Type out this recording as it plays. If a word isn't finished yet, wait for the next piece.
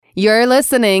You're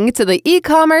listening to the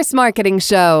E-Commerce Marketing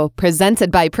Show,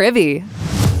 presented by Privy.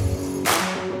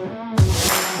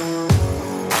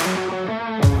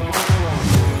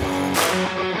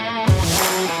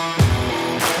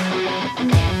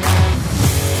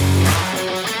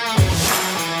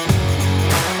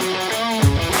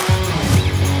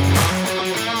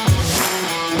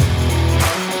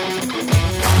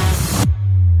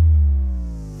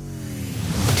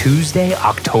 Tuesday,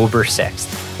 October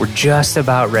 6th. We're just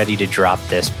about ready to drop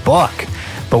this book,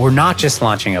 but we're not just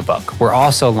launching a book. We're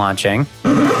also launching...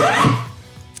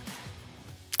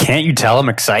 Can't you tell I'm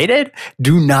excited?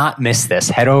 Do not miss this.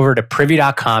 Head over to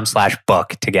privy.com/book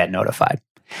to get notified.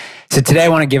 So today I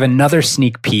want to give another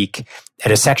sneak peek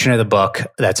at a section of the book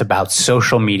that's about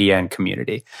social media and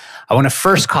community. I want to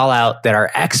first call out that our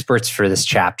experts for this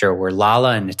chapter were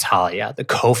Lala and Natalia, the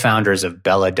co-founders of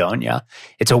Belladonna.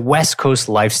 It's a West Coast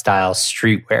lifestyle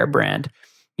streetwear brand.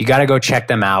 You got to go check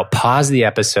them out. Pause the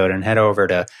episode and head over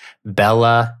to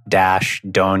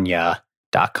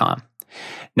bella-donya.com.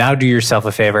 Now do yourself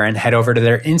a favor and head over to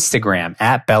their Instagram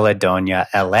at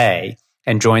BelladonnaLA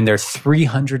and join their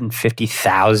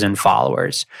 350,000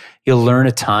 followers. You'll learn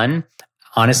a ton.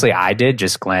 Honestly, I did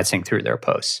just glancing through their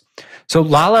posts. So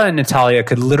Lala and Natalia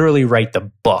could literally write the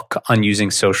book on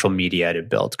using social media to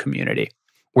build community.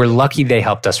 We're lucky they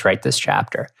helped us write this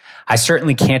chapter. I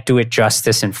certainly can't do it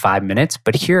justice in 5 minutes,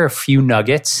 but here are a few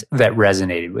nuggets that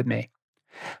resonated with me.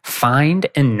 Find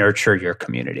and nurture your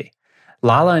community.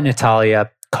 Lala and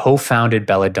Natalia co-founded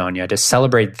Belladonna to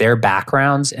celebrate their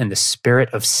backgrounds and the spirit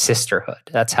of sisterhood.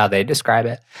 That's how they describe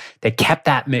it. They kept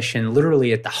that mission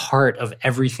literally at the heart of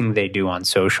everything they do on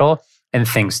social, and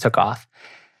things took off.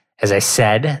 As I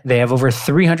said, they have over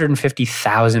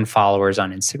 350,000 followers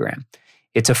on Instagram.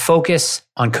 It's a focus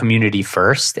on community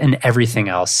first and everything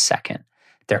else second.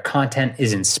 Their content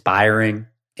is inspiring,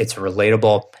 it's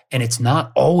relatable, and it's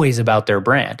not always about their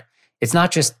brand. It's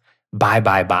not just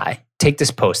buy. Take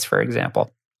this post, for example.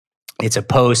 It's a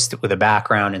post with a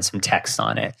background and some text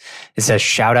on it. It says,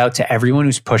 shout out to everyone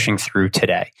who's pushing through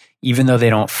today, even though they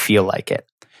don't feel like it.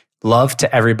 Love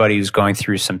to everybody who's going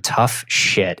through some tough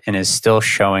shit and is still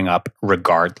showing up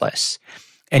regardless.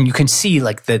 And you can see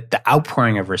like the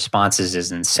outpouring of responses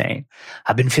is insane.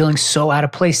 I've been feeling so out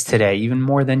of place today, even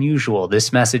more than usual.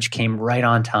 This message came right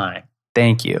on time.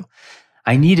 Thank you.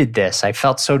 I needed this. I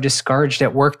felt so discouraged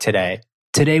at work today.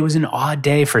 Today was an odd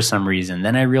day for some reason.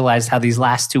 Then I realized how these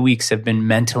last 2 weeks have been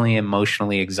mentally,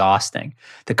 emotionally exhausting.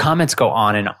 The comments go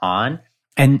on.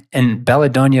 And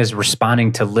Belladonna is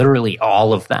responding to literally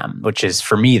all of them, which is,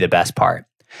 for me, the best part.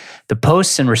 The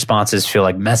posts and responses feel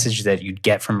like message that you'd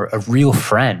get from a real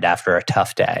friend after a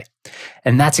tough day.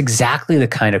 And that's exactly the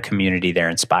kind of community they're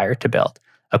inspired to build.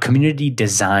 A community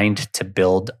designed to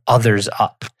build others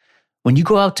up. When you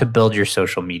go out to build your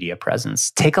social media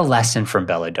presence, take a lesson from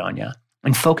Belladonna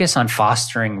and focus on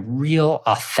fostering real,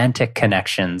 authentic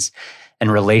connections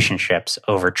and relationships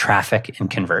over traffic and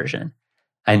conversion.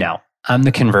 I know, I'm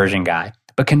the conversion guy,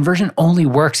 but conversion only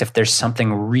works if there's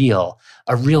something real,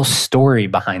 a real story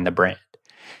behind the brand.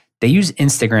 They use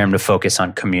Instagram to focus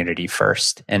on community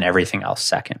first and everything else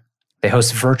second. They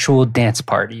host virtual dance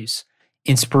parties,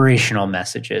 inspirational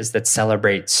messages that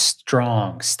celebrate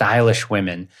strong, stylish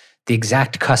women, the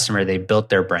exact customer they built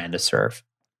their brand to serve.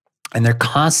 And they're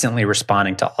constantly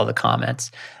responding to all the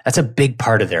comments. That's a big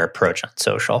part of their approach on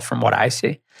social, from what I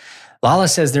see. Lala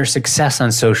says their success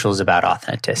on social is about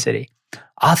authenticity.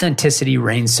 Authenticity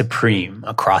reigns supreme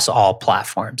across all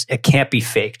platforms. It can't be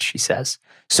faked, she says.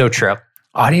 So true.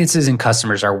 Audiences and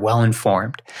customers are well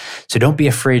informed. So don't be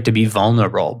afraid to be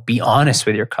vulnerable. Be honest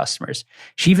with your customers.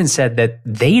 She even said that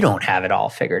they don't have it all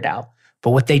figured out. But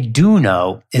what they do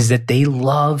know is that they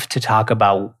love to talk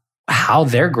about how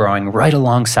they're growing right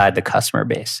alongside the customer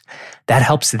base. That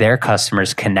helps their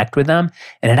customers connect with them,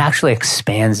 and it actually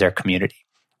expands their community.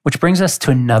 Which brings us to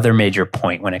another major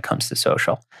point when it comes to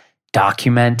social.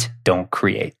 Document, don't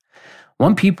create.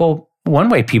 One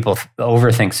way people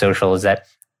overthink social is that,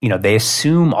 they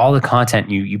assume all the content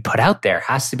you put out there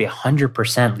has to be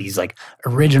 100% these like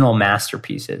original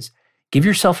masterpieces. Give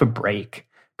yourself a break.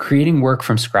 Creating work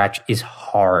from scratch is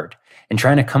hard. And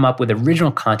trying to come up with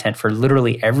original content for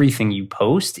literally everything you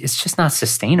post is just not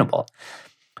sustainable.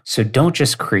 So don't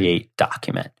just create,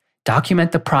 document.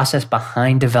 Document the process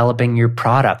behind developing your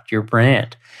product, your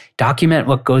brand. Document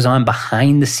what goes on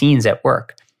behind the scenes at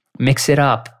work. Mix it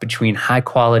up between high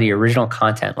quality original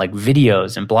content like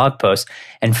videos and blog posts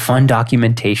and fun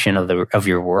documentation of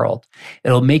your world.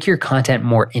 It'll make your content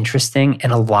more interesting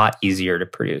and a lot easier to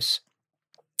produce.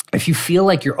 If you feel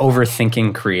like you're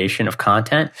overthinking creation of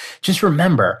content, just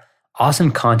remember,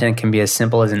 Awesome content can be as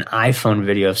simple as an iPhone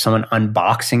video of someone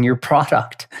unboxing your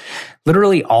product.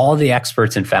 Literally all the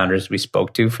experts and founders we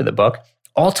spoke to for the book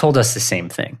all told us the same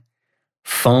thing.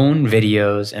 Phone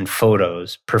videos and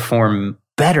photos perform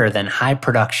better than high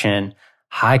production,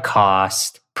 high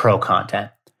cost, pro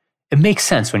content. It makes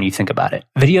sense when you think about it.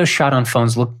 Videos shot on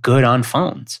phones look good on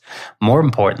phones. More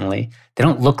importantly, they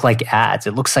don't look like ads.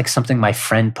 It looks like something my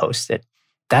friend posted.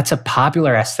 That's a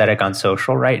popular aesthetic on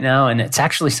social right now, and it's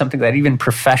actually something that even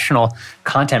professional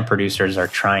content producers are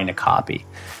trying to copy.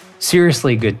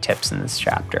 Seriously good tips in this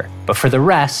chapter. But for the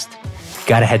rest, you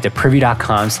gotta head to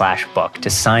privy.com/book to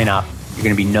sign up. You're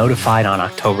gonna be notified on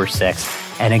October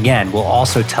 6th. And again, we'll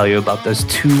also tell you about those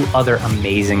 2 other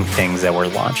amazing things that we're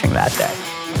launching that day.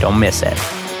 Don't miss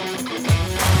it.